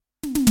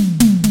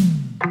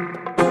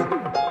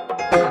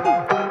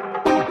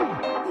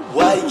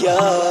yo,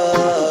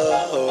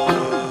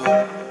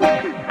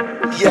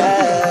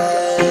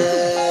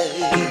 yeah,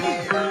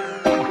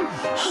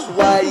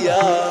 why yo?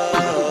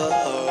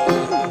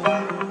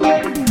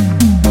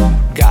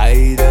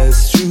 Guide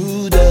us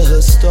through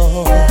the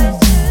storm,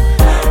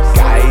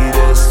 guide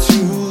us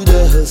through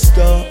the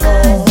storm,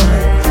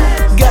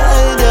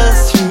 guide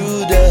us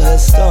through the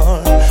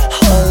storm,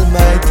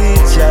 Almighty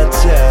Jah,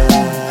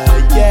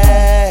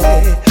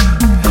 yeah.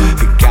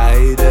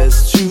 Guide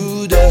us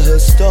through the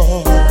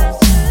storm,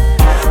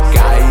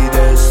 guide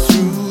us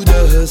through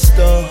the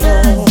storm,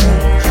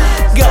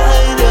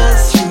 guide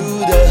us through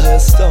the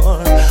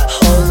storm,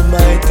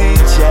 Almighty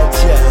Jah,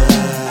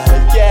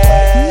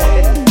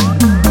 yeah.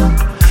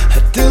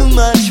 Too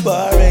much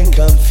war and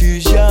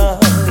confusion,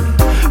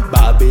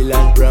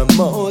 Babylon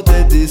promote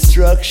the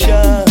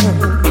destruction,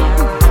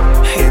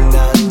 and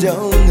I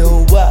don't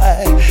know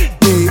why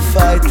they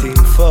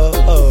fighting for,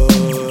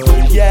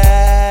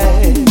 yeah.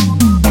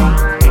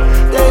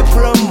 They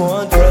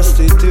promote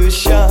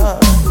prostitution,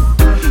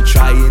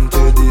 trying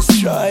to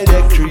destroy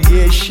the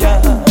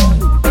creation,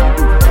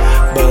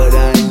 but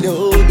I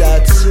know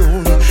that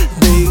soon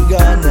they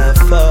gonna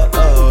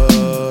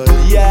fall,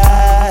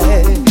 yeah.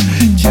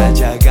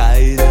 Jah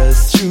guide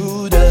us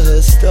through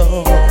the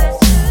storm,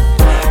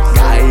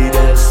 guide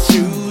us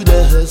through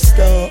the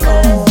storm,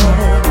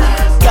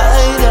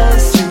 guide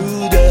us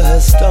through the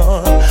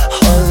storm,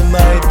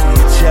 Almighty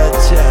Jah,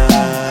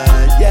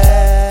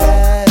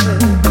 yeah.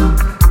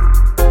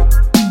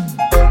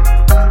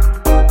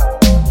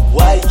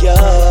 Why yo,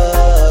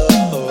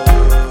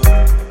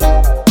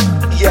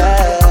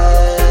 yeah,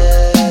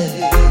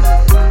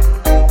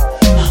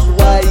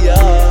 why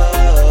yo?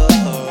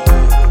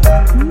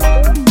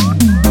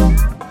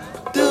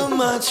 Too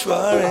much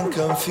war and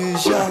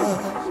confusion,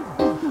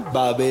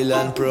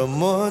 Babylon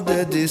promote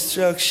the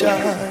destruction,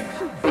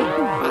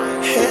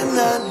 and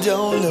I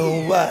don't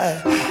know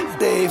why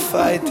they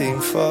fighting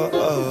for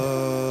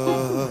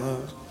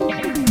us.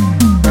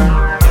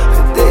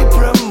 They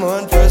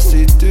promote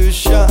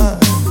prostitution,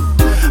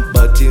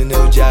 but you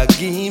know Jah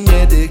give me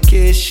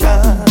education,